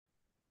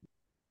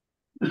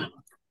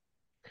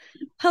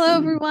Hello,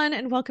 everyone,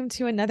 and welcome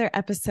to another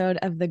episode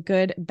of the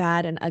Good,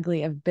 Bad, and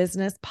Ugly of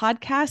Business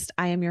podcast.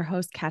 I am your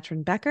host,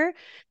 Katrin Becker.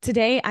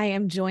 Today, I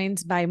am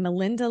joined by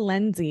Melinda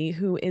Lenzy,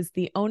 who is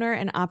the owner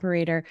and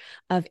operator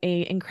of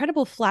an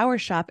incredible flower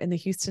shop in the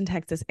Houston,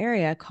 Texas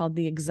area called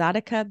the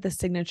Exotica, the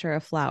Signature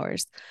of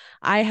Flowers.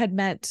 I had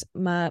met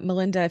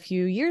Melinda a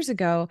few years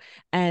ago,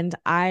 and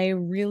I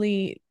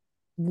really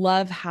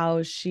love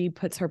how she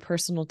puts her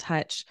personal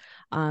touch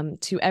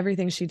to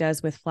everything she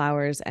does with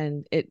flowers.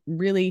 And it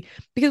really,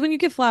 because when you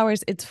give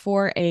flowers, it's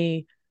for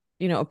a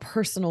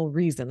personal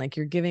reason. Like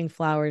you're giving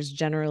flowers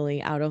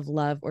generally out of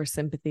love or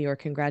sympathy or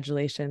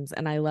congratulations.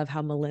 And I love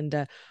how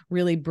Melinda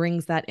really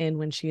brings that in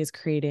when she is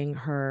creating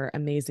her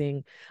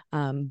amazing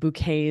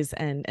bouquets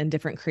and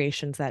different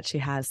creations that she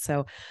has.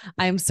 So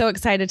I'm so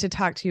excited to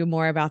talk to you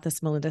more about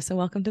this, Melinda. So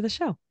welcome to the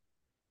show.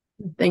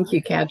 Thank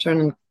you,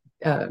 Katrin.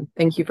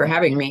 Thank you for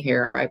having me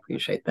here. I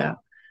appreciate that.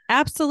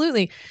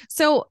 Absolutely.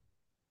 So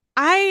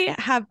I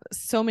have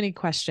so many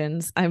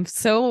questions. I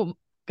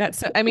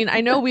mean,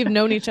 I know we've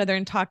known each other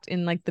and talked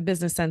in like the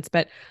business sense,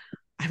 but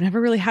I've never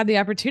really had the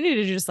opportunity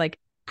to just like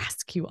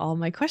ask you all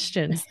my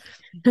questions.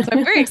 So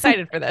I'm very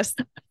excited for this.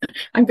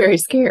 I'm very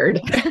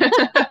scared,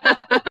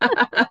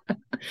 but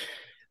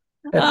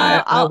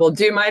I I'll will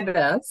do my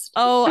best.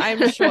 Oh,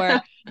 I'm sure.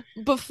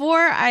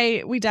 Before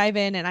we dive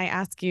in and I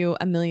ask you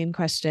a million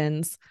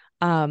questions,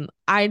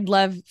 I'd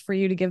love for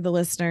you to give the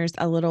listeners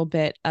a little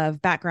bit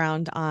of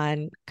background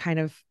on kind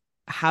of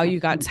how you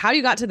got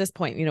to this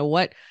point.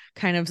 What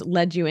kind of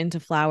led you into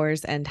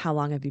flowers and how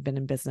long have you been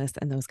in business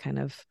and those kind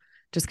of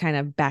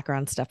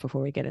background stuff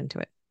before we get into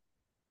it.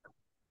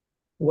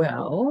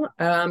 Well,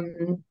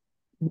 the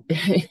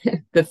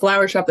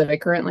flower shop that I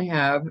currently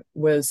have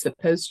was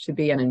supposed to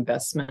be an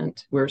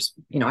investment.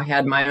 I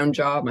had my own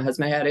job, my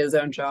husband had his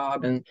own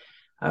job, and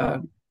uh,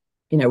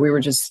 we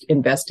were just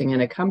investing in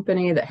a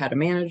company that had a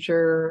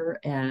manager,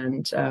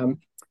 and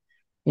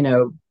you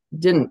know,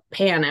 didn't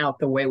pan out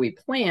the way we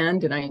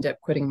planned. And I ended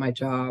up quitting my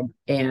job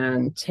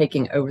and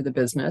taking over the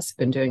business.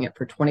 Been doing it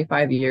for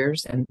 25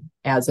 years. And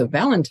as of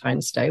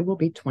Valentine's Day, will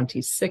be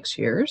 26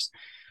 years.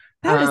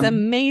 That is Um,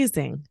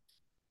 amazing.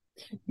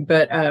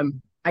 but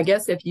I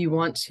guess if you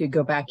want to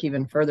go back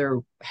even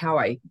further, how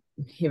I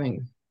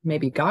even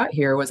maybe got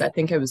here was I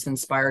think I was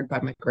inspired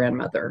by my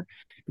grandmother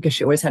because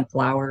she always had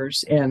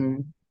flowers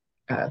in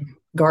uh,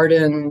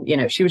 garden.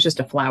 She was just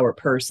a flower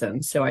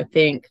person. So I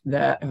think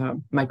that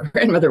my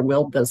grandmother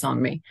willed this on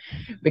me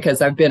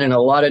because I've been in a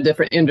lot of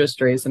different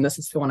industries, and this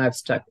is the one I've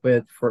stuck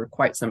with for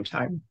quite some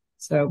time.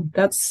 So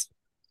that's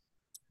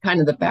kind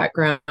of the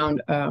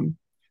background.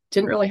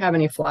 Didn't really have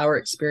any flower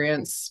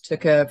experience,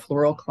 took a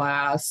floral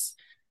class.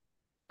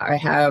 I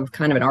have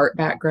kind of an art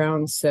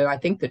background, so I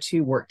think the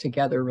two work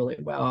together really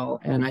well.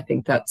 And I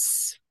think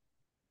that's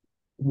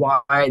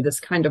why this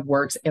kind of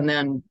works. And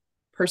then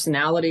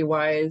personality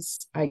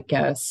wise, I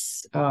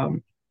guess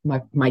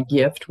my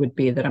gift would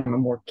be that I'm a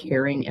more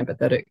caring,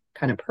 empathetic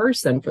kind of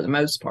person for the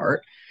most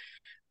part.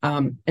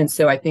 And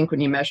so I think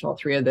when you mesh all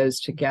three of those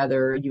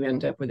together, you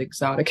end up with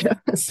Exotica.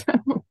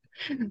 So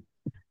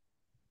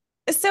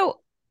So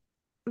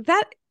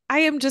that I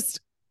am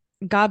just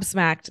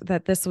gobsmacked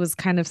that this was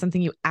kind of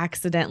something you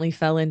accidentally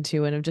fell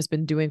into and have just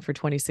been doing for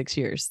 26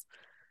 years.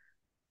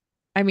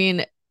 I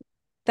mean,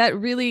 that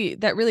really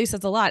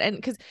says a lot. And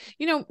because,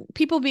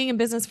 people being in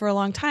business for a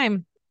long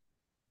time,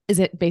 is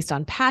it based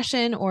on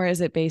passion or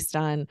is it based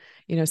on,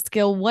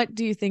 skill? What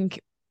do you think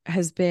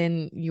has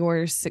been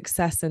your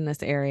success in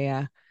this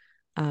area?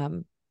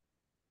 Um,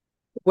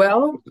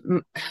 well,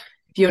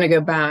 if you want to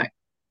go back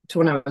to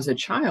when I was a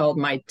child,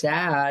 my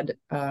dad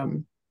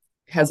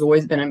has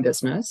always been in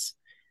business.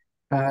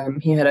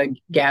 He had a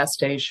gas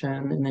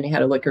station and then he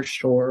had a liquor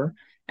store.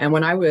 And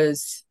when I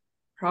was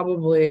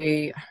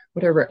probably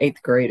whatever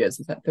eighth grade is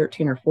that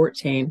 13 or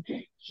 14,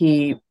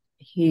 he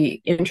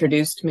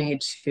introduced me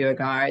to a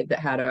guy that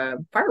had a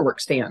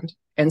fireworks stand.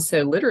 And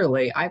so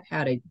literally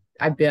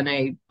I've been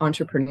a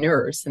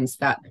entrepreneur since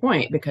that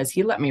point because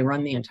he let me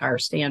run the entire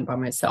stand by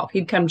myself.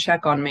 He'd come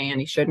check on me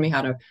and he showed me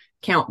how to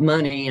count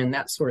money and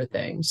that sort of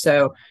thing.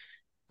 So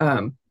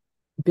um,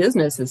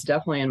 business is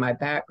definitely in my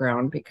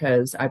background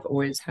because I've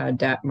always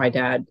had my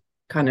dad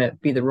kind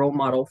of be the role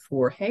model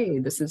for, hey,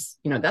 this is,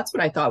 that's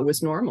what I thought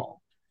was normal.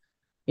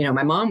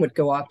 My mom would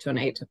go off to an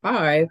 8 to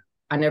 5.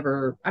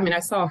 I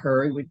saw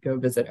her, we would go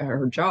visit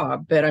her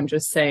job, but I'm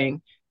just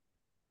saying,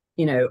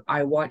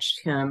 I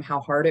watched him,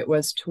 how hard it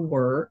was to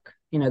work.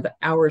 The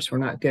hours were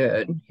not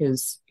good.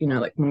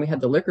 Like when we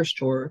had the liquor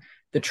store,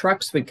 the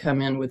trucks would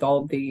come in with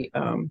all the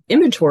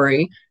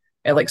inventory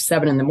at like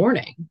 7 in the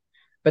morning,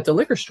 but the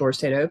liquor store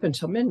stayed open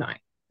until midnight.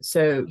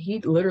 So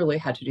he literally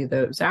had to do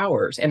those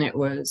hours, and it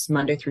was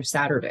Monday through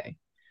Saturday.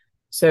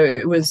 So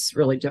it was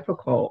really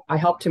difficult. I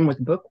helped him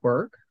with book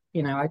work.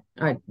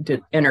 I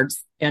did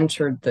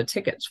entered the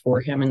tickets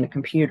for him in the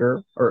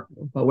computer, or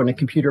well, when a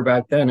computer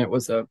back then, it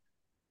was I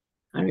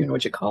don't even know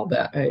what you call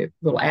that, a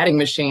little adding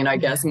machine, I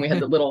guess. And we had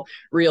the little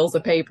reels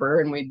of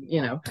paper, and we,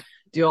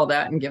 do all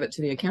that and give it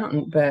to the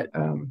accountant. But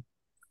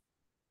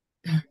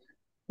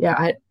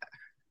yeah,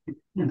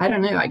 I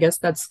don't know. I guess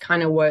that's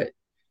kind of what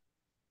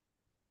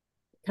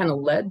kind of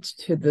led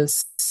to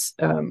this.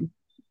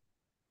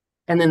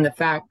 And then the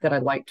fact that I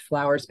liked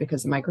flowers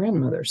because of my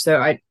grandmother. So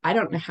I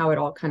don't know how it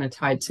all kind of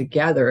tied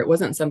together. It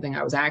wasn't something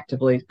I was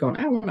actively going,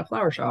 I want a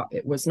flower shop.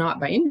 It was not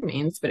by any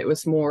means, but it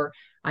was more,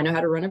 I know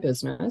how to run a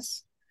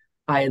business.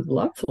 I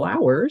love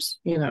flowers,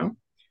 and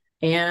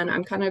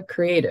I'm kind of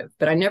creative,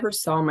 but I never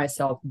saw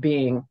myself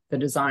being the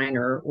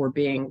designer or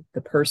being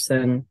the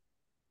person,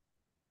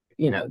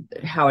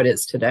 how it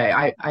is today.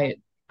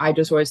 I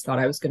just always thought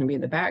I was going to be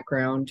in the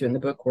background doing the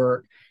book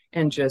work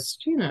and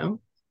just,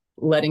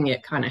 letting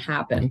it kind of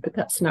happen, but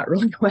that's not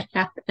really what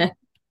happened.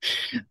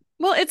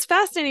 Well, it's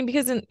fascinating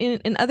because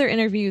in other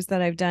interviews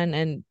that I've done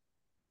and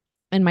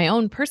in my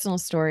own personal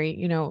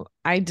story,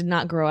 I did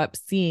not grow up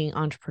seeing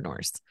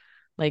entrepreneurs.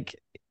 Like,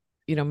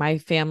 my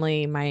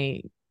family,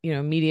 my,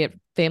 immediate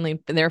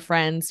family, their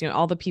friends,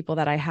 all the people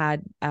that I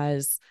had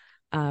as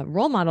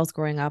role models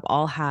growing up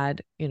all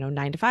had,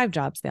 9-to-5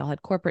 jobs. They all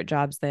had corporate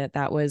jobs.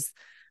 That was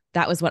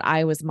what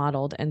I was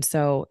modeled. And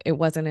so it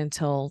wasn't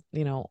until,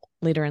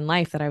 later in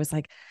life that I was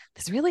like,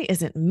 this really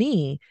isn't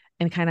me,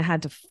 and kind of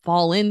had to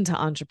fall into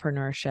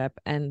entrepreneurship.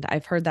 And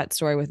I've heard that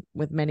story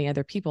with many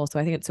other people. So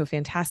I think it's so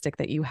fantastic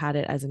that you had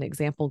it as an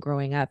example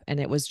growing up, and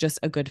it was just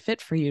a good fit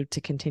for you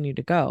to continue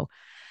to go.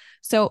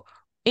 So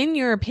in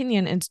your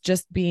opinion, it's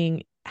just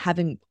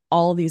having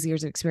all these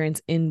years of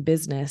experience in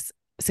business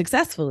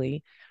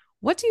successfully,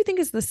 what do you think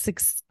is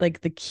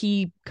the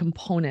key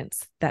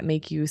components that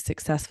make you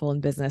successful in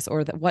business,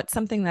 or what's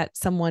something that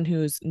someone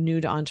who's new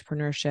to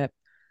entrepreneurship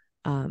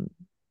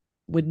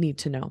would need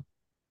to know?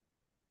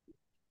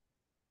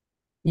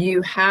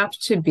 You have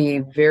to be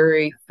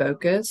very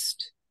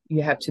focused.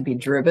 You have to be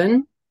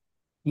driven.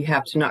 You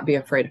have to not be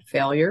afraid of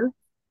failure.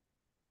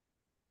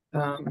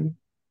 Um,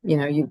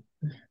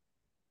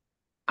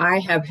 I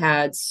have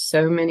had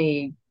so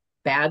many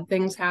bad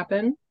things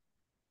happen,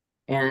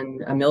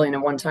 and a million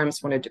and one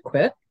times wanted to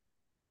quit.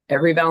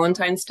 Every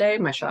Valentine's Day,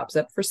 my shop's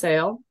up for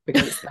sale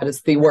because that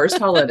is the worst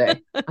holiday.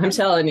 I'm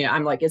telling you,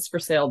 I'm like, it's for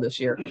sale this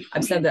year.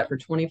 I've said that for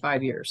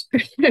 25 years.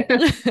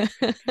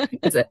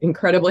 It's an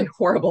incredibly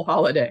horrible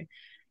holiday.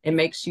 It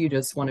makes you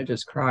just want to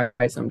just cry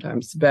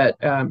sometimes. But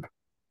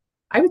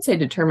I would say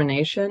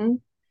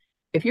determination.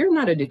 If you're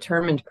not a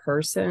determined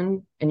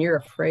person and you're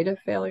afraid of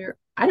failure,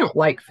 I don't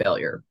like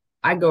failure.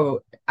 I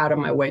go out of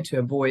my way to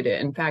avoid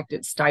it. In fact,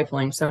 it's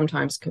stifling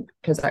sometimes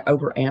because I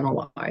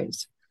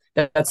overanalyze.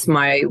 That's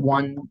my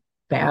one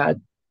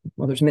bad,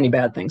 well, there's many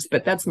bad things,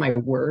 but that's my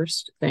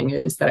worst thing,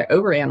 is that I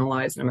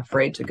overanalyze and I'm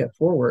afraid to go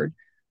forward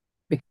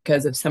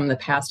because of some of the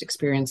past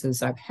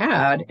experiences I've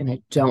had, and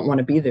I don't want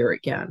to be there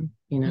again.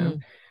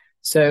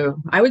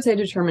 So I would say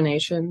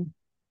determination.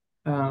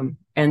 And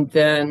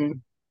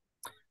then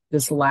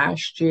this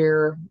last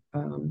year,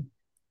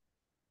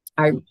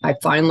 I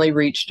finally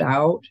reached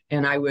out,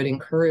 and I would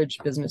encourage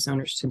business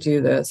owners to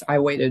do this. I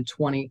waited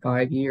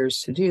 25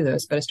 years to do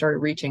this, but I started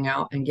reaching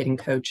out and getting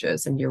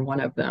coaches, and you're one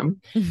of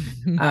them.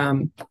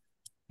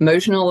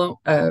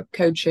 Emotional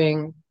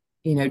coaching,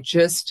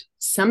 just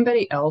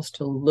somebody else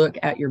to look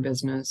at your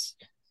business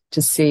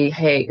to see,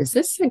 hey,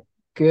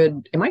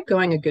 am I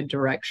going a good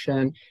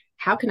direction?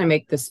 How can I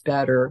make this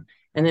better?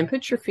 And then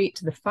put your feet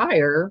to the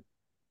fire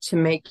to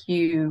make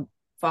you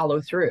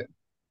follow through.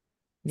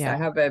 Yeah. So I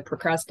have a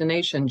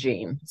procrastination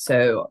gene.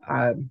 So,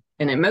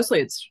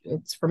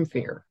 it's from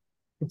fear.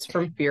 It's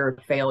from fear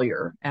of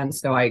failure. And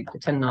so I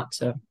tend not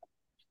to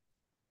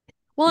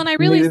and I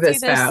really move as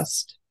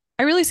fast.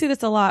 I really see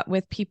this a lot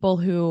with people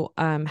who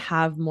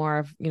have more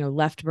of,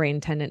 left brain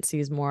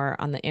tendencies, more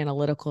on the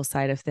analytical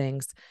side of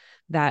things,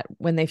 that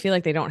when they feel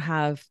like they don't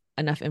have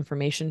enough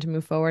information to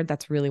move forward,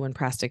 that's really when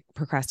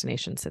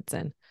procrastination sits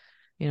in.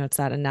 It's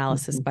that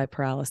analysis by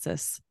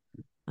paralysis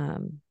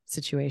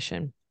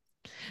situation.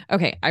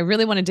 Okay, I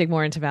really want to dig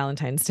more into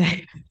Valentine's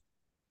Day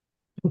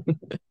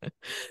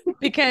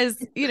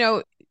because,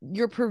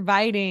 you're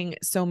providing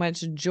so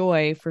much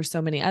joy for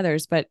so many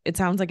others, but it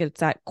sounds like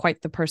it's at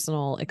quite the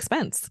personal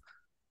expense.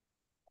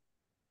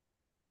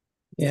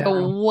 Yeah.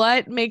 So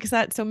what makes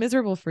that so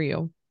miserable for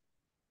you?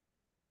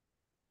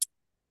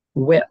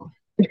 Well,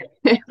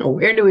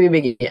 where do we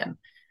begin?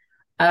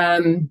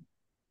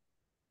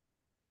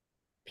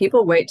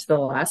 People wait to the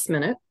last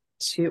minute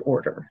to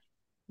order.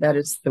 That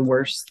is the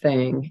worst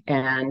thing.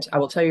 And I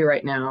will tell you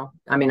right now,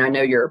 I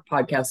know your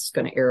podcast is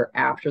going to air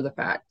after the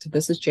fact.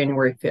 This is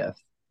January 5th.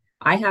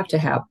 I have to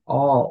have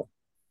all,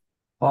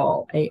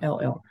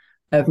 ALL,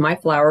 of my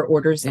flower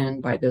orders in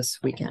by this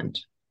weekend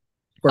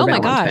for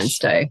Valentine's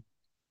Day.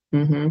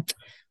 Mm-hmm.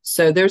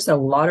 So there's a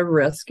lot of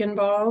risk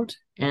involved.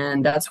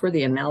 And that's where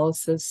the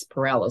analysis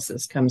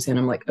paralysis comes in.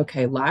 I'm like,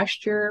 okay,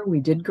 last year we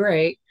did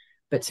great,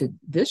 but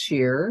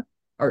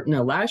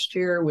last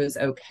year was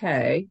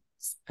okay.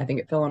 I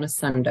think it fell on a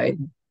Sunday.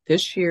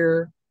 This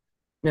year,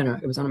 no,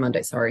 it was on a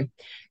Monday. Sorry.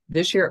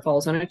 This year it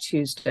falls on a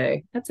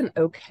Tuesday. That's an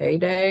okay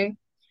day.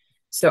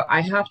 So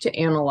I have to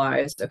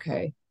analyze,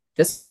 okay,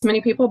 this many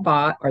people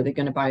bought. Are they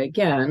going to buy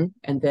again?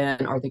 And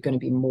then are they going to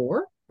be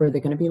more, or are they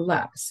going to be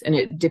less? And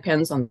it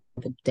depends on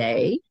the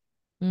day.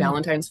 Mm.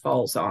 Valentine's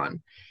falls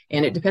on.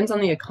 And it depends on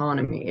the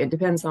economy. It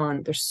depends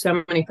on, there's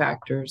so many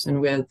factors.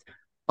 And with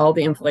all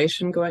the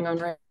inflation going on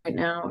right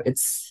now,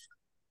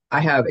 I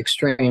have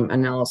extreme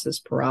analysis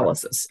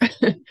paralysis.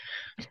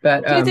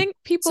 But Do you think so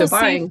people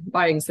see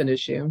buying's an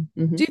issue.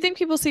 do you think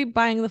people see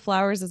buying the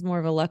flowers as more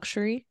of a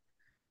luxury,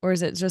 or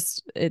is it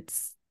just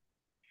it's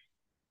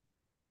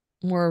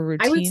more a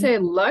I would routine? say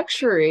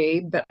luxury,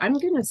 but I'm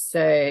going to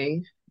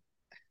say,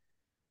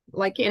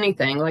 like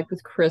anything, like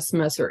with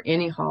Christmas or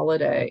any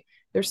holiday,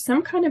 there's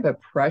some kind of a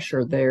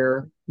pressure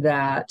there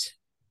that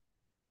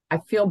I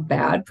feel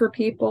bad for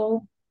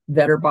people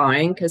that are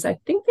buying because I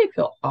think they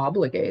feel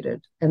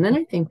obligated. And then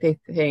I think they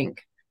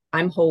think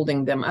I'm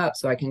holding them up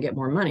so I can get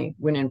more money,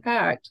 when in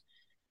fact,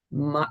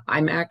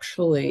 I'm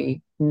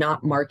actually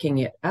not marking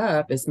it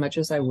up as much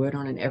as I would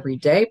on an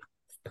everyday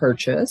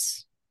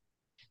purchase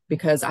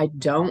because I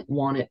don't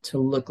want it to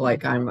look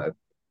like I'm a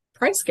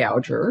price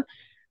gouger,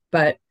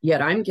 but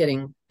yet I'm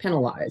getting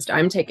penalized.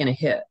 I'm taking a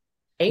hit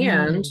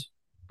and Mm.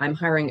 I'm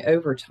hiring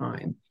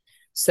overtime.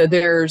 So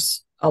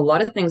there's a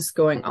lot of things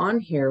going on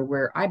here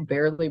where I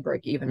barely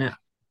break even at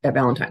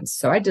Valentine's.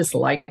 So I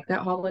dislike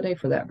that holiday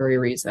for that very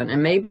reason.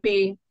 And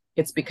maybe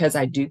it's because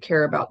I do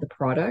care about the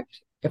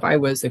product. If I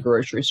was a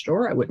grocery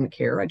store, I wouldn't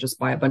care. I just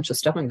buy a bunch of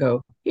stuff and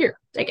go, here,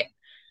 take it.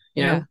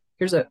 Yeah.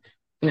 Here's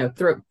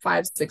throw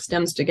 5, 6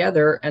 stems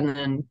together and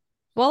then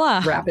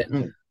Voila. wrap it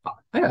in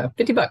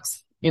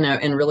 $50,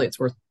 and really it's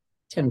worth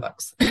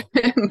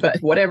 $10. But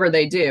whatever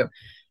they do,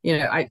 you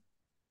know, I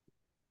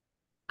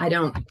I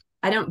don't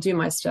I don't do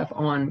my stuff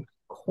on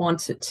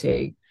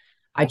quantity.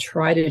 I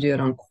try to do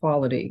it on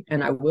quality.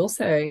 And I will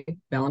say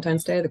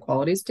Valentine's Day, the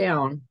quality's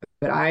down,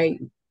 but I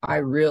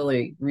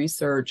really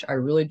research, I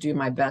really do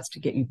my best to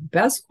get you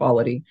best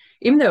quality,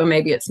 even though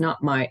maybe it's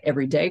not my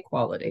everyday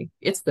quality.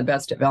 It's the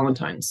best at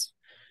Valentine's.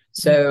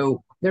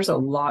 So there's a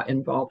lot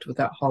involved with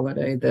that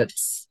holiday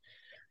that's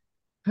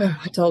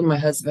I told my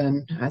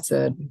husband, I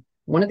said,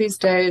 one of these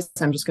days,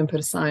 I'm just going to put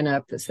a sign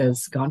up that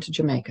says, gone to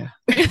Jamaica.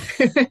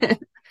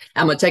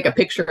 I'm going to take a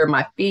picture of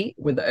my feet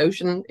with the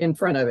ocean in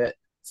front of it.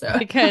 So,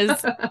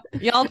 Because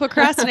y'all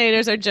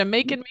procrastinators are just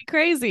making me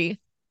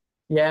crazy.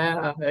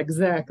 yeah,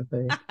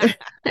 exactly.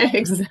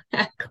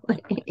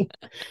 Exactly.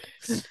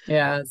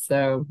 Yeah.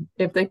 So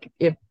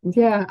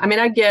yeah, I mean,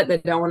 I get they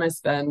don't want to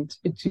spend,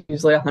 it's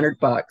usually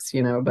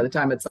 $100, by the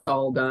time it's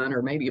all done,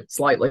 or maybe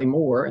slightly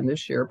more. And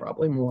this year,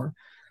 probably more.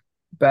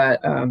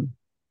 But Well,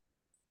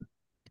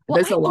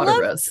 there's a lot of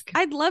risk.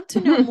 I'd love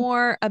to know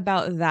more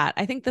about that.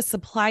 I think the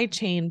supply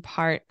chain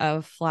part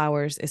of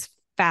flowers is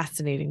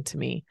fascinating to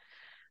me.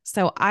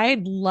 So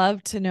I'd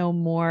love to know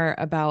more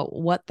about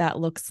what that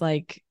looks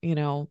like,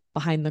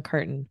 behind the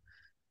curtain.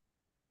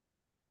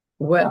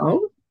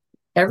 Well,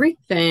 there's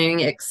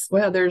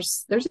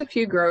a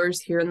few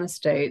growers here in the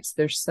States.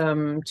 There's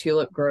some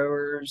tulip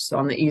growers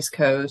on the East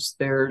Coast.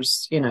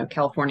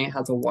 California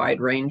has a wide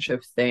range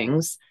of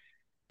things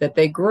that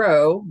they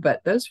grow,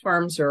 but those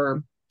farms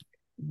are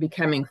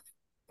becoming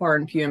far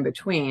and few in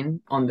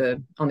between on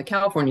the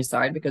California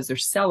side because they're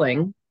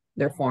selling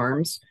their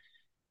farms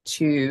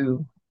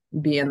to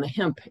be in the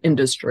hemp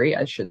industry,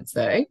 I should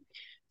say.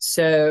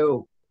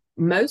 So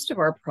most of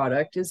our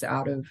product is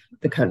out of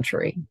the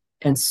country.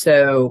 And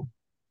so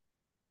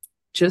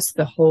just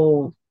the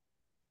whole,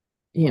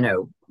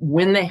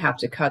 when they have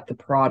to cut the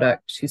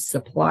product to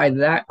supply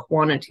that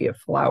quantity of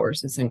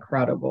flowers is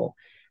incredible.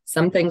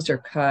 Some things are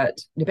cut,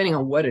 depending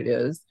on what it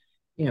is,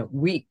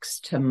 weeks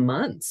to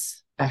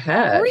months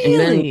ahead. And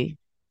then Really?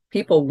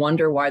 people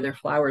wonder why their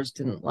flowers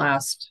didn't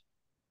last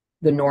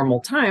the normal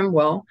time.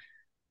 Well,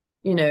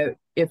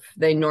 if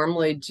they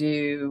normally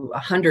do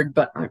 100,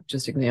 but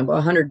just example,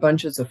 100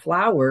 bunches of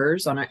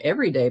flowers on an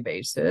everyday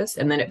basis,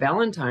 and then at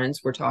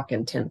Valentine's, we're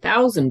talking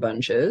 10,000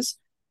 bunches,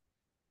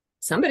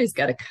 somebody's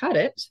got to cut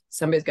it,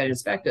 somebody's got to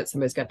inspect it,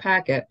 somebody's got to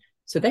pack it.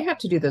 So they have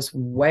to do this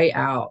way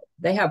out.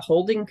 They have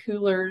holding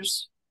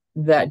coolers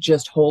that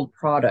just hold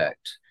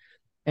product.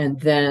 And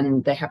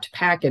then they have to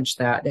package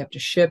that, they have to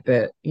ship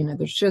it.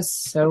 There's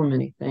just so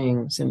many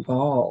things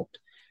involved.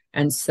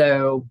 And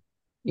so,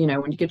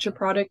 when you get your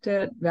product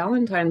at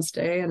Valentine's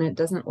Day and it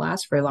doesn't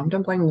last very long,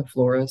 don't blame the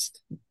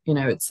florist.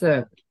 It's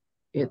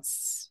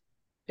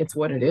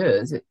what it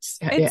is. It's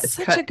It's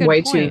such a cut good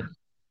way too. point.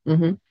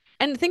 Mm-hmm.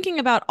 And thinking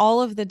about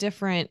all of the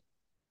different,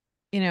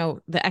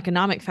 the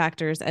economic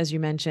factors, as you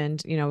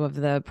mentioned, of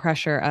the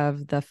pressure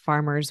of the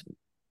farmers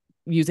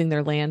using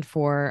their land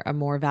for a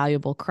more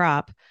valuable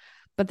crop,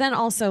 but then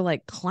also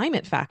like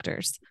climate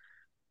factors,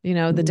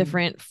 the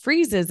different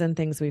freezes and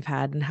things we've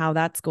had and how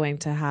that's going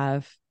to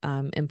have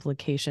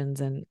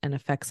implications and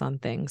effects on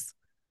things.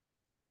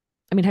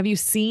 I mean, have you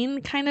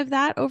seen kind of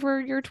that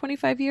over your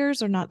 25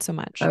 years or not so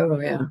much? Oh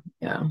yeah,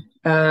 yeah.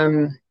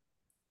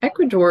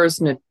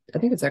 Ecuador's, I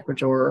think it's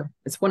Ecuador.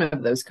 It's one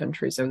of those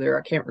countries over there.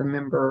 I can't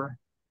remember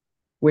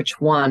which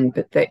one,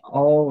 but they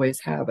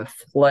always have a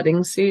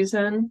flooding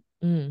season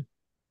Mm.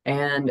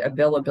 and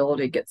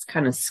availability gets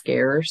kind of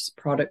scarce.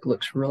 Product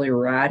looks really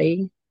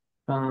ratty.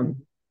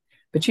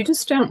 But you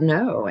just don't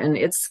know. And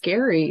it's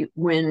scary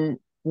when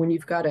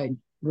you've got a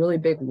really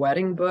big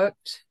wedding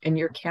booked and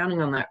you're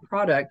counting on that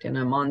product and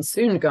a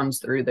monsoon comes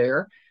through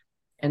there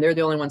and they're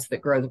the only ones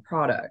that grow the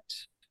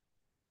product.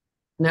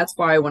 And that's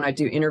why when I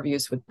do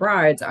interviews with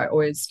brides, I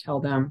always tell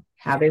them,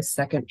 have a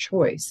second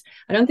choice.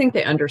 I don't think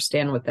they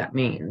understand what that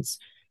means.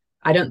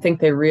 I don't think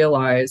they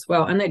realize,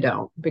 well, and they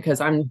don't, because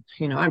I've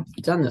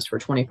done this for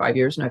 25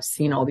 years and I've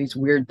seen all these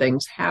weird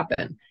things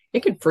happen.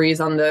 It could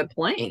freeze on the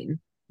plane,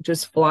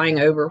 just flying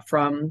over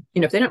from,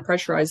 if they don't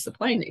pressurize the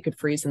plane, it could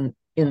freeze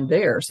in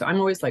there. So I'm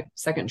always like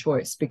second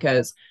choice,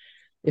 because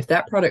if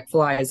that product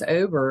flies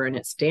over and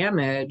it's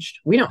damaged,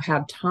 we don't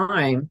have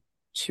time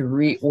to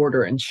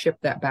reorder and ship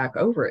that back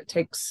over. It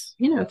takes,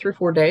 3 or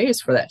 4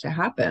 days for that to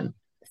happen.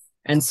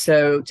 And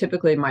so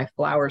typically my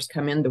flowers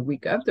come in the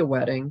week of the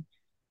wedding.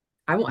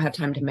 I won't have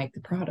time to make the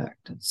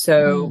product.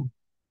 So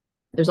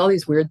there's all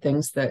these weird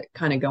things that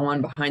kind of go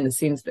on behind the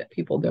scenes that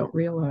people don't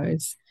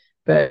realize.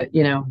 But,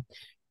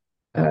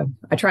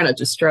 I try not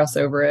to stress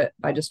over it.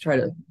 I just try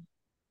to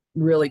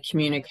really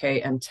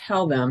communicate and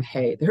tell them,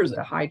 hey, there's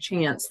a high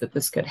chance that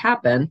this could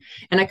happen.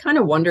 And I kind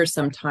of wonder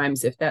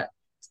sometimes if that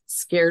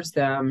scares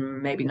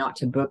them maybe not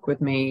to book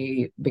with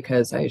me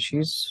because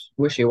she's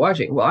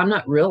wishy-washy. Well, I'm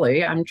not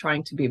really. I'm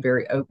trying to be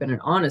very open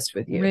and honest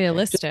with you.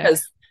 Realistic.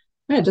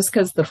 Just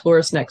because the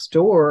florist next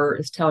door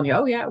is telling you,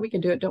 oh yeah, we can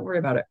do it, don't worry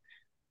about it.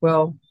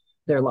 Well,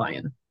 they're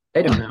lying.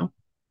 They don't know.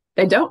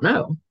 They don't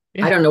know.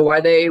 Yeah. I don't know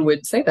why they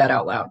would say that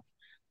out loud.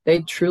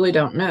 They truly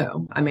don't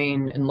know. I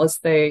mean, unless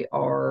they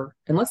own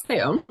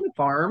the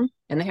farm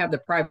and they have the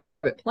private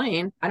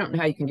plane, I don't know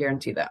how you can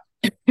guarantee that.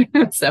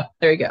 So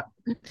there you go.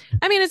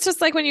 I mean, it's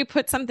just like when you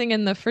put something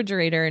in the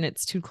refrigerator and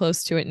it's too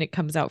close to it and it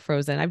comes out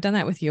frozen. I've done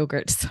that with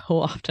yogurt so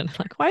often. I'm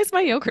like, why is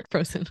my yogurt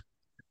frozen?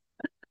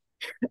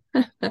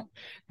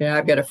 Yeah,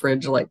 I've got a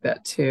fridge like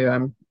that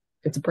too.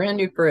 It's a brand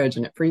new fridge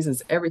and it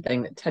freezes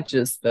everything that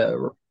touches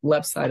the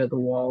left side of the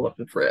wall of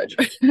the fridge.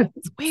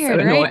 It's weird,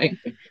 so annoying.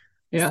 Right?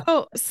 Yeah.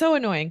 So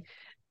annoying.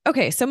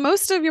 Okay, so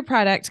most of your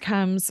product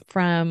comes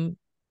from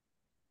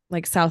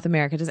like South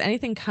America. Does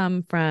anything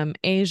come from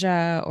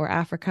Asia or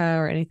Africa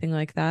or anything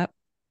like that?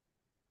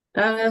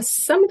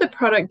 Some of the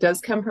product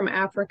does come from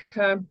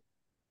Africa.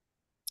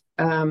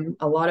 A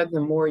lot of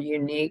the more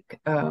unique,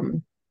 what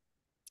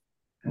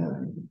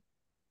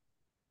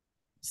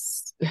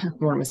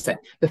am I saying?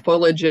 The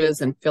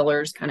foliages and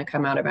fillers kind of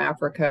come out of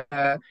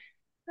Africa.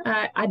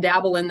 I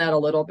dabble in that a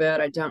little bit.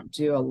 I don't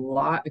do a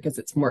lot because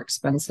it's more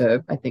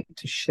expensive, I think,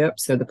 to ship.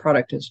 So the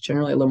product is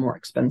generally a little more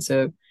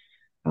expensive.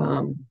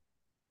 And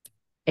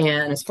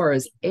as far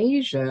as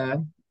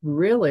Asia,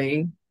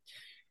 really,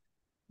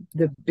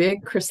 the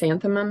big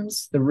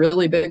chrysanthemums, the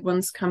really big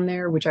ones come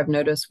there, which I've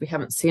noticed we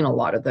haven't seen a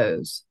lot of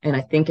those. And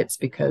I think it's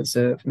because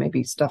of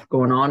maybe stuff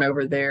going on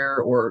over there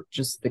or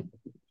just the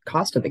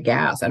cost of the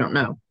gas. I don't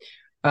know.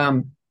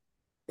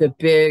 The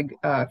big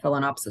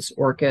Phalaenopsis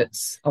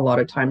orchids a lot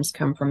of times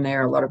come from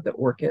there. A lot of the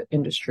orchid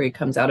industry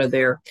comes out of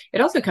there.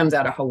 It also comes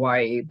out of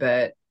Hawaii,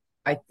 but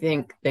I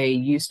think they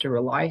used to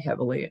rely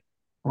heavily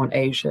on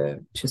Asia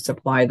to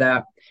supply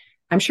that.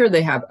 I'm sure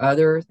they have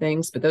other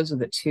things, but those are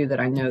the two that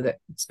I know that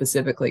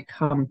specifically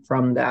come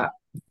from that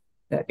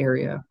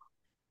area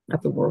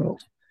of the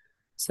world.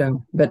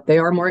 So, but they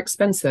are more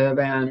expensive,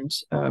 and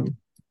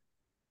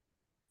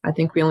I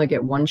think we only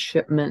get one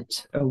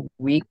shipment a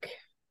week.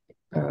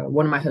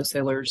 One of my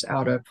wholesalers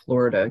out of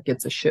Florida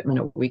gets a shipment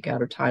a week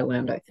out of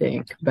Thailand, I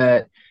think,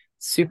 but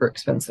super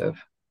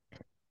expensive.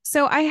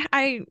 So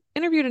I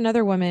interviewed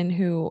another woman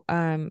who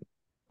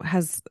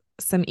has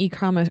some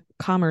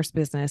e-commerce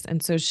business.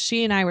 And so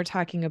she and I were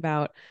talking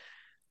about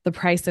the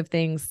price of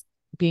things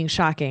being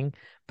shocking,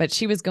 but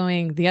she was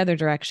going the other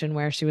direction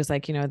where she was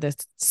like, this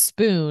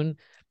spoon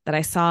that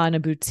I saw in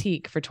a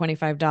boutique for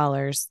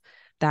 $25,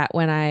 that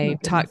when I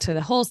talked to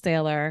the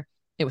wholesaler,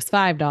 it was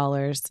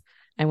 $5.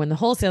 And when the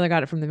wholesaler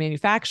got it from the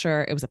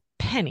manufacturer, it was a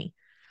penny.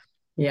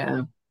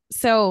 Yeah.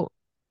 So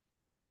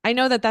I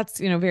know that that's,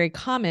 very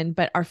common,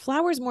 but are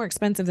flowers more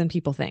expensive than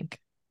people think?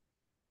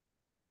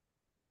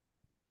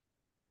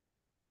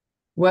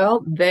 Well,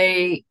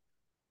 when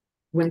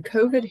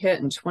COVID hit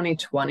in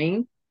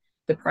 2020,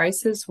 the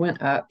prices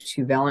went up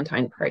to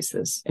Valentine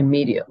prices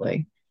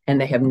immediately,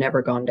 and they have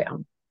never gone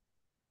down.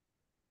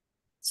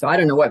 So I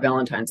don't know what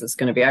Valentine's is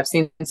going to be. I've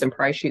seen some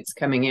price sheets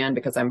coming in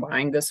because I'm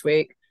buying this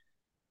week.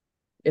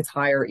 It's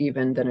higher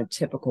even than a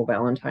typical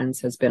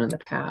Valentine's has been in the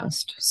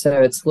past.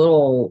 So it's a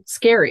little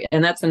scary.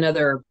 And that's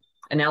another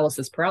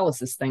analysis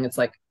paralysis thing. It's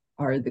like,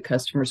 are the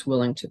customers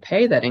willing to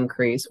pay that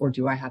increase, or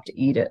do I have to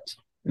eat it?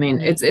 I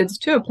mean, it's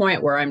to a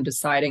point where I'm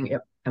deciding,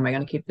 am I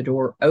going to keep the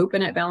door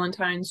open at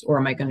Valentine's, or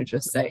am I going to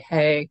just say,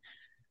 hey,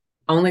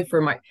 only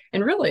for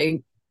and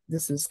really,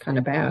 this is kind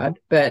of bad,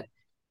 but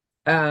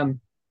the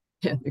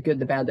good,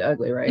 the bad, the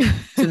ugly, right?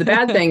 So the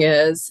bad thing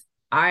is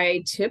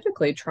I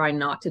typically try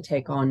not to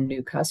take on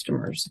new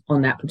customers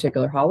on that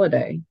particular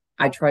holiday.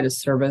 I try to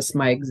service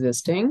my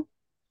existing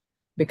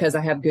because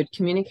I have good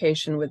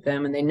communication with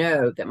them and they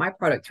know that my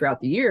product throughout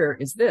the year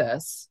is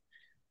this.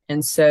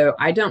 And so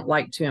I don't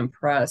like to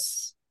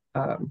impress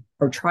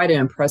or try to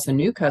impress a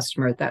new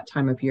customer at that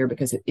time of year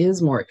because it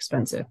is more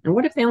expensive. And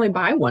what if they only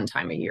buy one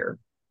time a year?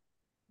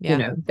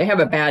 Yeah. They have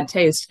a bad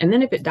taste. And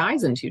then if it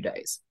dies in 2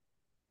 days,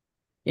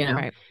 you know,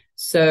 Right.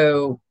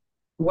 so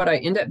what I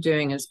end up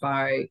doing is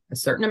buy a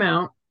certain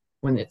amount.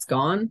 When it's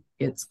gone,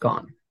 it's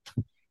gone.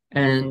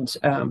 And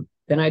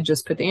then I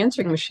just put the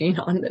answering machine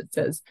on that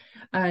says,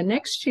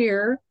 next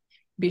year,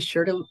 be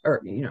sure to,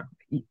 or,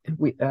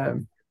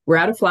 we're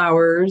out of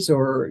flowers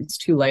or it's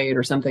too late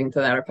or something to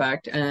that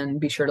effect. And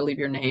be sure to leave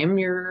your name,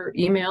 your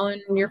email,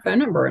 and your phone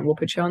number, and we'll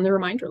put you on the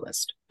reminder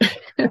list.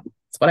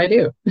 That's what I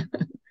do.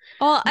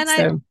 Well, and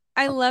So,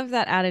 I love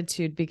that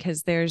attitude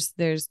because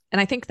and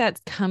I think that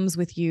comes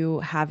with you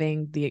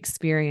having the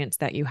experience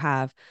that you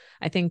have.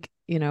 I think,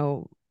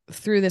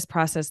 through this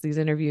process, these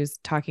interviews,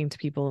 talking to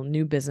people,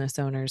 new business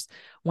owners,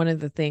 one of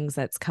the things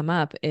that's come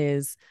up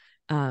is,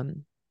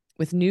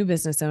 with new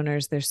business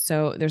owners,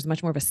 there's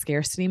much more of a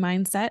scarcity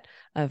mindset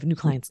of new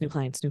clients, new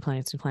clients, new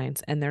clients, new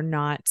clients, and they're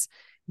not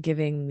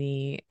giving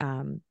the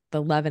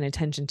love and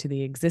attention to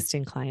the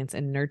existing clients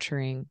and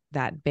nurturing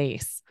that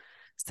base.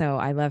 So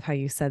I love how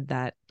you said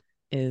that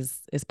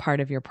is part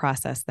of your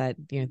process, that,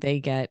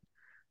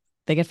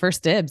 they get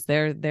first dibs.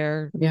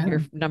 They're yeah.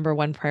 your number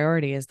one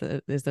priority is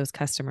those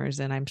customers.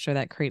 And I'm sure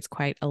that creates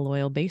quite a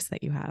loyal base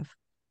that you have.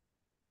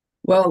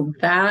 Well,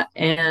 that,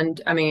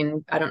 and I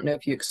mean, I don't know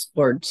if you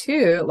explored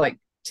too, like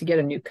to get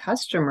a new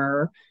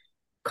customer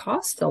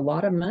costs a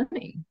lot of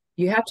money.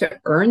 You have to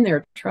earn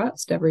their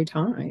trust every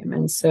time.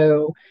 And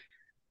so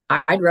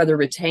I'd rather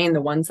retain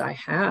the ones I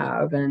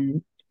have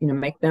and,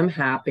 make them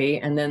happy.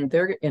 And then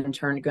they're in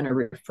turn going to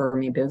refer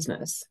me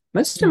business.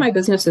 Most of my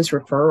business is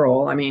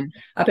referral. I mean,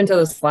 up until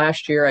this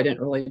last year, I didn't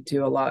really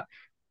do a lot.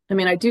 I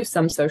mean, I do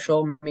some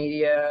social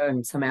media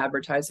and some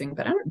advertising,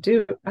 but I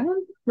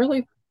don't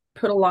really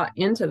put a lot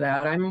into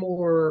that. I'm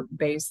more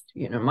based,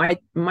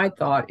 my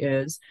thought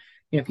is,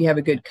 if you have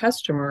a good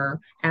customer,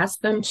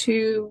 ask them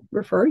to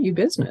refer you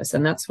business.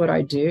 And that's what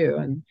I do.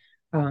 And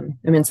I'm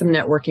in some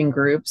networking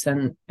groups,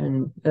 and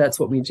that's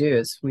what we do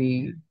is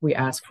we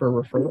ask for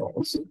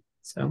referrals.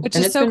 So, Which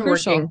and is it's so been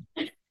crucial.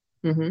 working.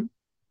 Mm-hmm.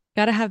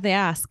 Got to have the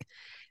ask.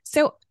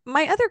 So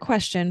my other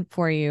question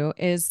for you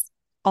is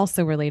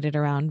also related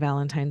around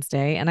Valentine's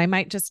Day. And I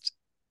might just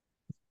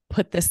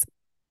put this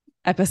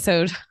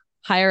episode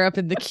higher up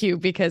in the queue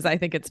because I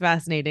think it's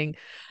fascinating.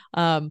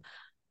 Um,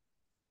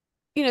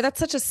 that's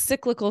such a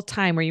cyclical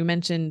time where you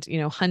mentioned,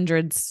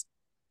 hundreds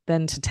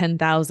then to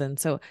 10,000.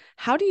 So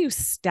how do you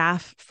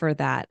staff for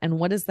that? And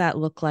what does that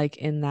look like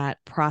in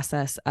that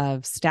process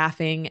of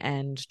staffing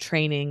and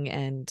training,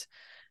 and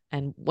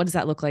what does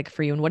that look like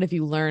for you? And what have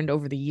you learned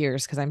over the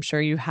years? Because I'm sure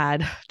you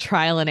had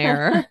trial and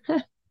error.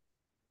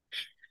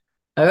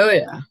 Oh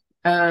yeah.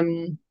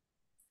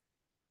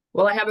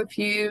 Well, I have a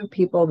few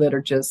people that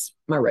are just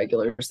my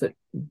regulars, that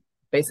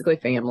basically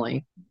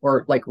family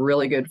or like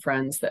really good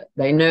friends that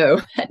they know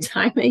that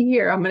time of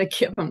year I'm going to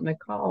give them the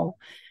call.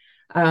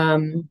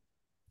 Um,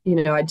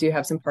 I do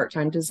have some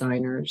part-time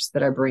designers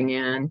that I bring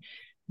in,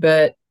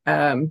 but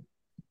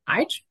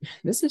I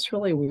this is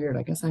really weird.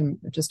 I guess I'm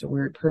just a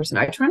weird person.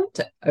 I try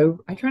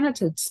not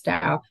to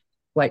staff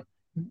like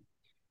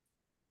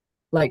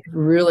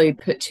really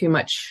put too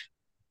much.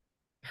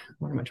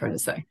 What am I trying to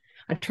say?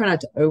 I try not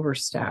to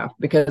overstaff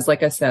because,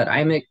 like I said, I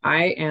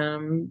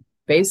am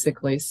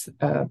basically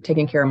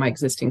taking care of my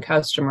existing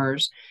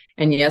customers.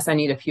 And yes, I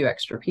need a few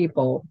extra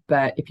people,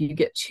 but if you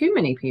get too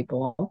many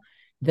people,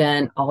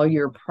 then all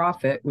your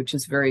profit, which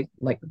is very,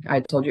 like I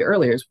told you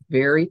earlier, is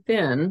very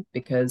thin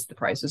because the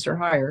prices are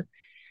higher.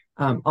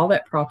 All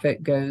that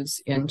profit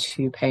goes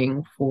into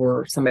paying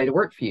for somebody to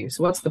work for you.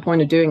 So what's the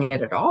point of doing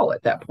it at all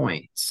at that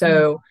point?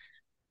 So,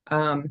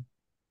 um,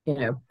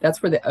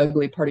 that's where the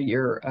ugly part of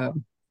your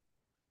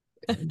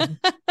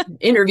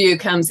interview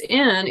comes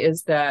in,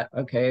 is that,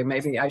 okay,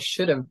 maybe I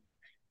should have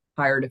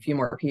hired a few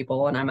more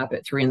people and I'm up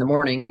at 3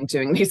 a.m.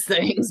 doing these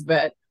things.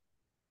 But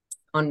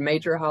on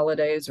major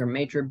holidays or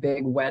major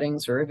big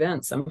weddings or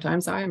events,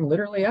 sometimes I am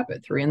literally up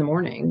at 3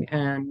 a.m.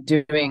 and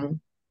doing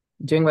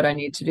what I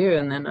need to do.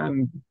 And then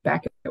I'm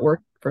back at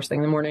work first thing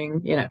in the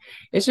morning.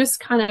 It's just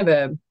kind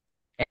of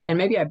and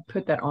maybe I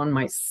put that on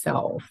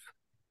myself,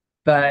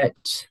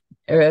 but,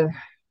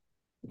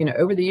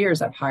 over the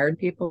years, I've hired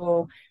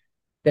people.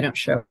 They don't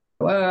show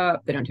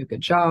up. They don't do a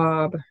good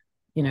job,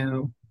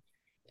 and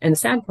the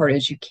sad part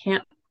is you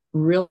can't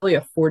really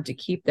afford to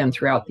keep them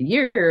throughout the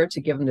year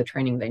to give them the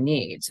training they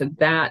need. So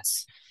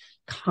that's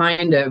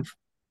kind of,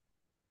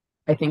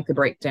 I think, the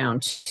breakdown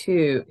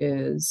too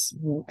is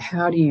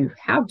how do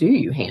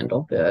you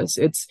handle this?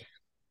 It's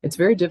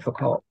very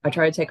difficult. I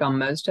try to take on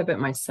most of it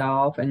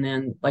myself. And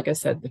then, like I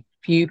said, the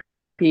few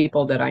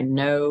people that I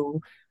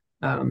know,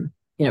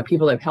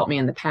 people that have helped me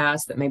in the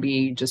past that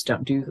maybe just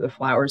don't do the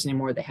flowers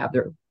anymore. They have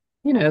their,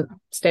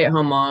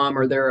 stay-at-home mom,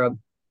 or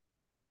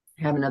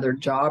have another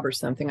job or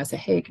something. I say,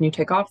 hey, can you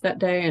take off that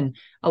day? And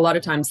a lot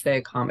of times they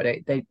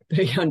accommodate. They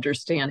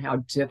understand how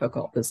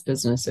difficult this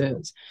business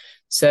is.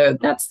 So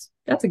that's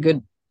a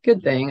good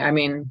thing. I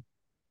mean,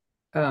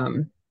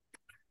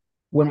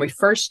 when we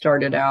first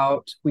started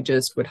out, we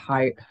just would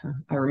hire,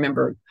 I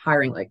remember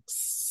hiring like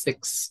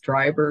 6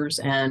 drivers,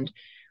 and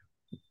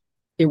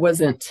it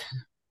wasn't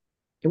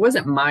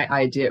my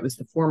idea. It was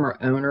the former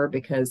owner,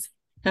 because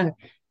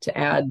to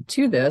add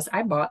to this,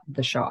 I bought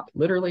the shop,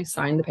 literally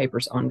signed the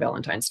papers on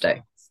Valentine's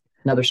Day.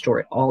 Another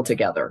story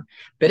altogether.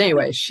 But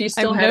anyway, she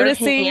still I'm had her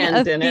noticing a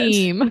hand in it.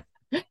 theme.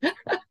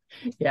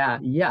 Yeah,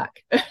 yuck.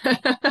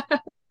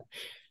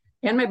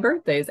 And my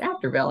birthday is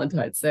after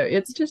Valentine's, so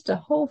it's just a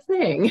whole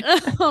thing.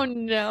 Oh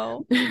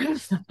no.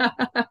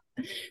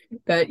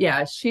 But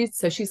yeah,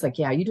 she's like,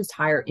 yeah, you just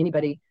hire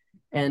anybody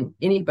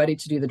to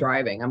do the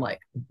driving. I'm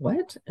like,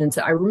 what? And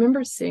so I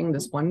remember seeing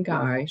this one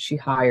guy she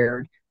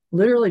hired,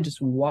 literally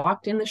just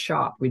walked in the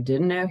shop. We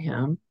didn't know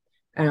him.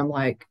 And I'm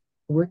like,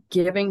 we're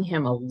giving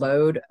him a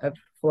load of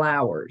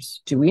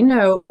flowers. Do we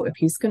know if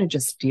he's going to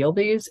just steal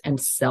these and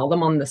sell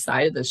them on the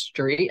side of the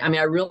street? I mean,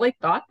 I really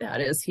thought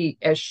that as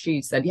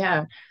she said,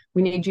 yeah,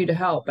 we need you to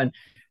help. And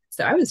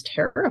so I was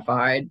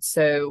terrified.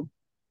 So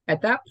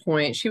at that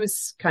point, she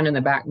was kind of in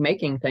the back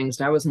making things,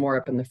 and I was more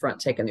up in the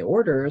front taking the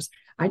orders.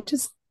 I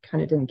just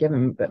kind of didn't give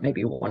him but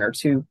maybe 1 or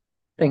 2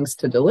 things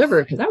to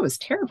deliver because I was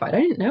terrified.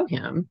 I didn't know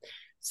him.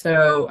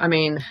 So, I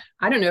mean,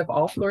 I don't know if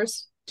all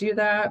florists do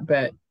that,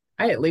 but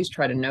I at least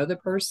try to know the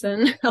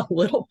person a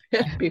little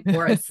bit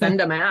before I send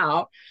them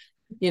out,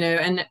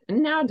 and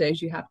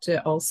nowadays you have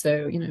to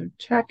also,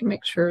 check and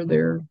make sure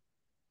they're,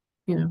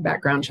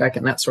 background check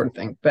and that sort of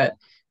thing. But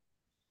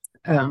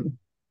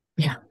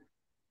yeah.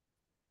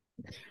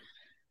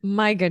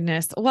 My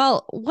goodness.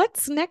 Well,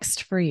 what's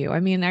next for you? I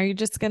mean, are you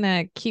just going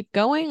to keep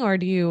going, or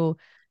do you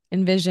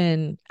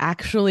envision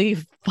actually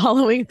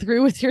following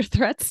through with your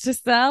threats to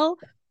sell,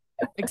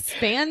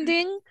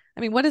 expanding?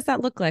 I mean, what does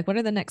that look like? What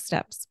are the next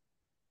steps?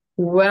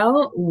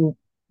 Well,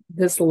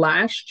 this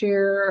last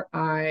year,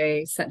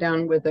 I sat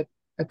down with a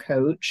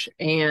coach,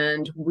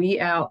 and we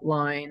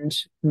outlined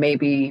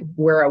maybe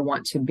where I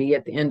want to be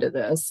at the end of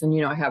this.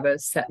 And, I have a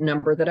set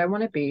number that I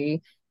want to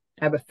be.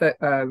 I have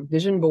a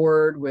vision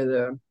board with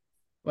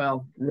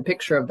the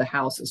picture of the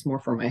house is more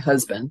for my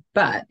husband,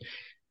 but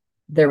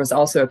there was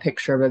also a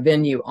picture of a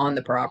venue on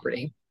the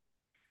property.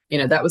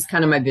 That was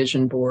kind of my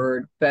vision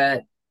board.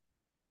 But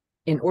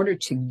in order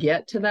to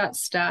get to that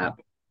step,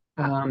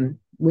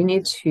 we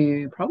need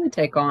to probably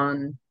take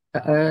on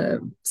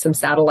some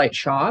satellite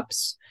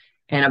shops.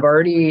 And I've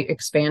already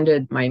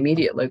expanded my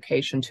immediate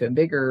location to a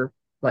bigger,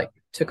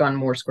 took on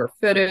more square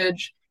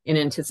footage in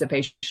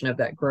anticipation of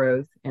that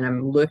growth. And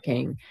I'm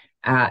looking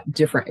at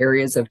different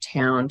areas of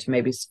town to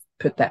maybe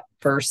put that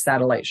first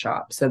satellite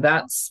shop. So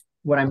that's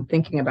what I'm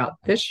thinking about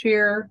this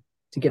year,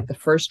 to get the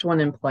first one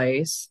in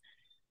place.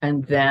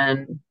 And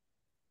then,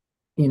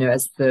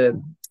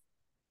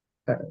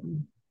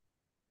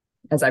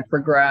 as I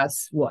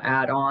progress, we'll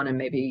add on and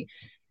maybe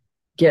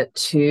get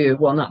to,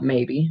 well, not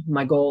maybe,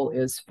 my goal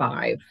is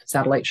 5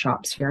 satellite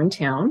shops here in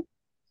town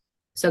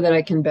so that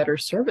I can better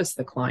service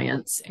the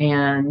clients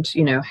and,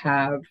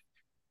 have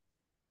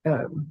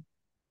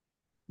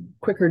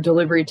quicker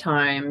delivery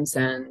times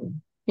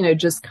and,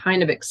 just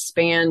kind of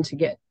expand to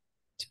get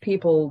to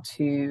people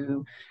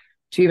to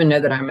even know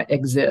that I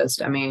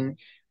exist. I mean,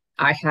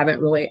 I haven't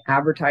really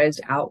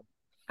advertised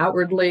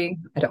outwardly.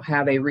 I don't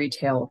have a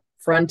retail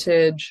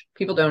frontage.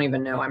 People don't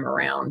even know I'm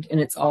around, and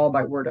it's all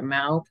by word of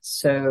mouth.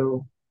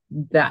 So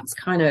that's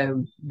kind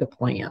of the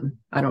plan.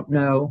 I don't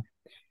know.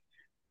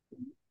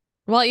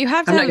 Well, you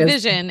have to have a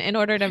vision in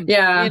order to,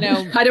 I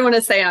don't want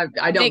to say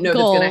I don't know if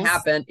it's going to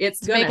happen.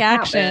 It's going to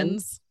happen.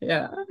 Actions.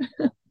 Yeah.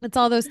 It's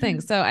all those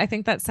things. So I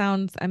think that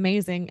sounds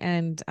amazing.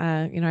 And,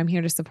 I'm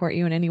here to support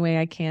you in any way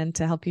I can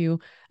to help you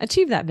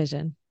achieve that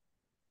vision.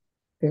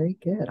 Very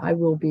good. I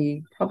will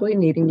be probably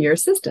needing your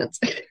assistance.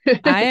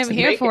 I am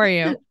here for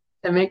you.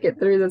 To make it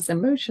through this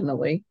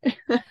emotionally.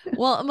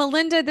 Well,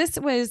 Melinda, this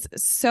was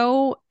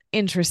so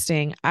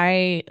interesting.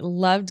 I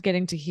loved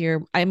getting to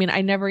hear. I mean,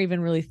 I never even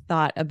really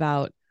thought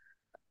about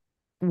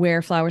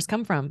where flowers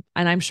come from.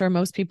 And I'm sure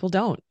most people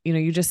don't.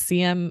 You just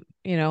see them,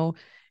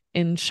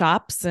 in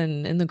shops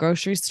and in the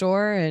grocery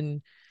store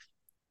and,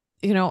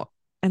 and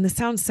this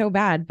sounds so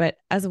bad, but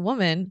as a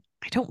woman,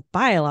 I don't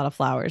buy a lot of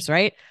flowers,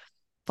 right?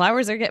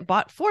 Flowers get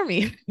bought for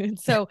me. And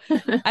so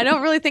I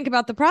don't really think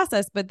about the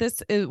process, but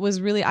it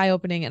was really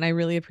eye-opening. And I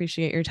really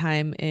appreciate your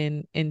time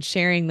in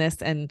sharing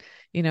this and,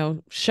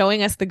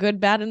 showing us the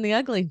good, bad, and the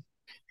ugly.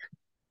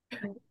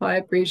 Well, I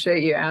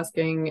appreciate you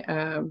asking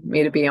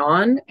me to be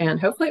on, and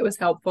hopefully it was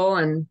helpful.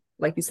 And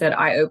like you said,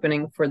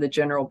 eye-opening for the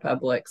general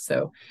public.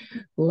 So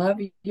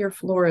love your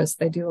florist.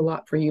 They do a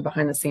lot for you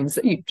behind the scenes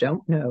that you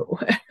don't know.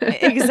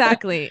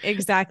 Exactly.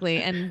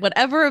 And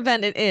whatever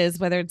event it is,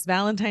 whether it's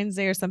Valentine's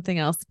Day or something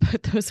else,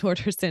 put those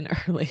orders in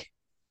early.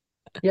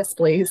 Yes,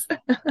 please.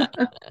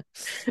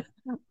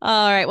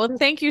 All right. Well,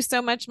 thank you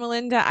so much,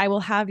 Melinda. I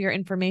will have your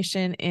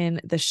information in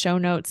the show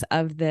notes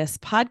of this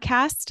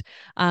podcast.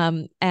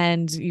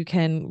 And you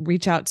can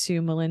reach out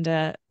to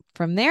Melinda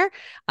from there.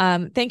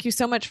 Thank you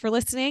so much for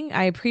listening.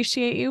 I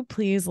appreciate you.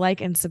 Please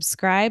like and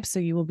subscribe so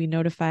you will be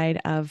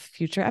notified of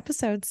future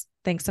episodes.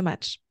 Thanks so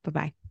much.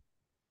 Bye-bye.